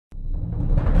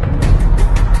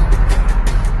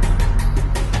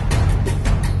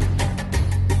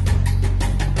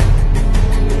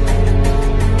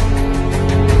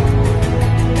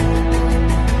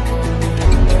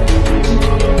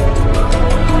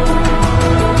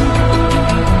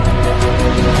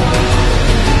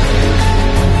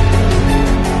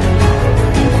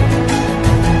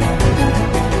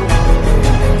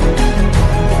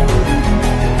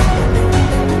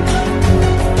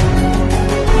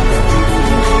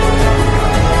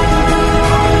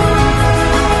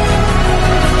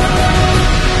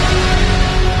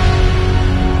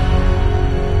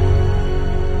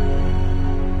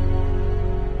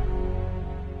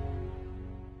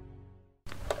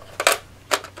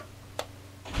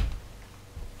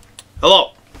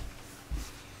Hello.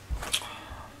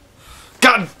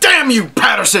 God damn you,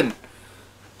 Patterson!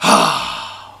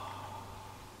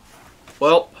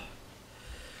 Well,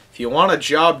 if you want a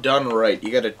job done right,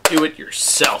 you gotta do it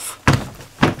yourself.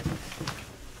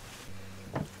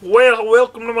 Well,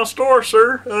 welcome to my store,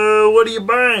 sir. What are you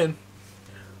buying?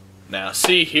 Now,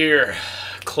 see here,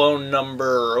 clone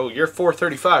number, oh, you're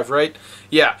 435, right?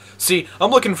 Yeah, see, I'm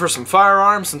looking for some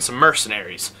firearms and some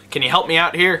mercenaries. Can you help me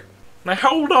out here? Now,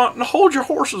 hold your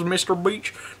horses, Mr.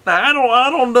 Beach. Now, I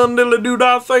don't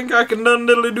dun-diddly-doo-dah think I can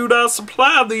dun-diddly-doo-dah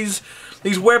supply these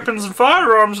weapons and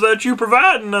firearms that you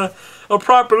provide in a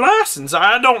proper license.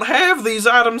 I don't have these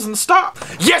items in stock.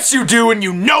 Yes, you do, and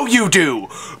you know you do!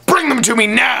 Bring them to me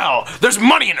now! There's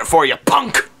money in it for you,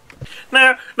 punk!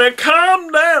 Now,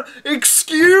 calm down.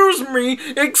 Excuse me,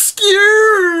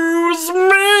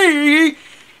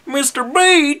 Mr.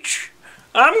 Beach.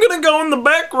 I'm gonna go in the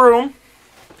back room,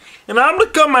 and I'm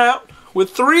gonna come out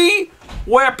with 3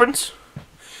 weapons.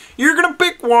 You're gonna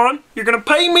pick one. You're gonna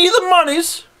pay me the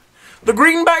monies, the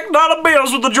greenback dollar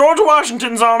bills with the George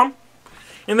Washingtons on them,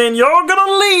 and then you're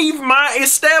gonna leave my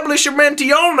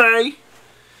establishmentione,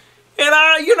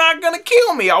 and you're not gonna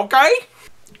kill me, okay?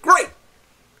 Great.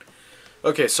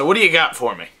 Okay, so what do you got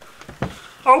for me?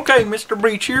 Okay, Mr.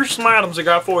 Breach, here's some items I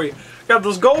got for you. Got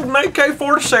this golden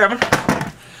AK-47.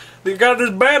 They got this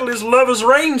Battle Is Love Is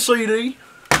Rain CD.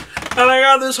 And I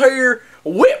got this here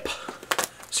whip,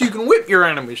 so you can whip your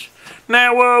enemies.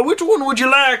 Now, which one would you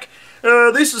like?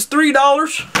 This is $3,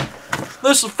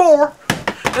 this is $4,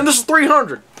 and this is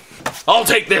 $300. I'll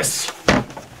take this.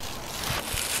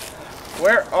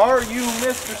 Where are you,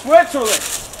 Mr. Switzerland?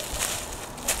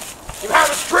 You have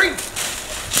a streak.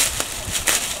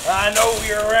 I know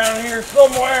you're around here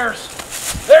somewhere.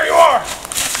 There you are.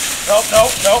 Nope.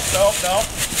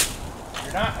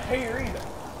 You're not here either.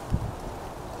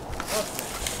 What's this?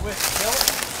 Swiss killer?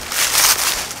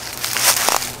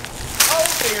 Oh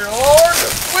dear Lord, the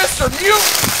Swiss are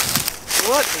mutants!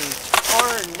 What in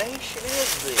tarnation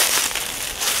is this?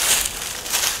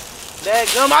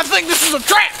 Dadgum, I think this is a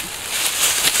trap!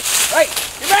 Hey,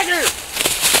 get back here!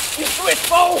 You Swiss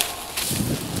fool!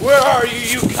 Where are you,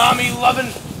 you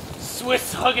commie-loving,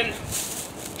 Swiss-hugging,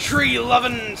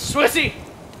 tree-loving Swissy?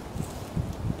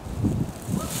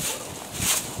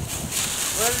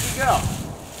 Where did he go?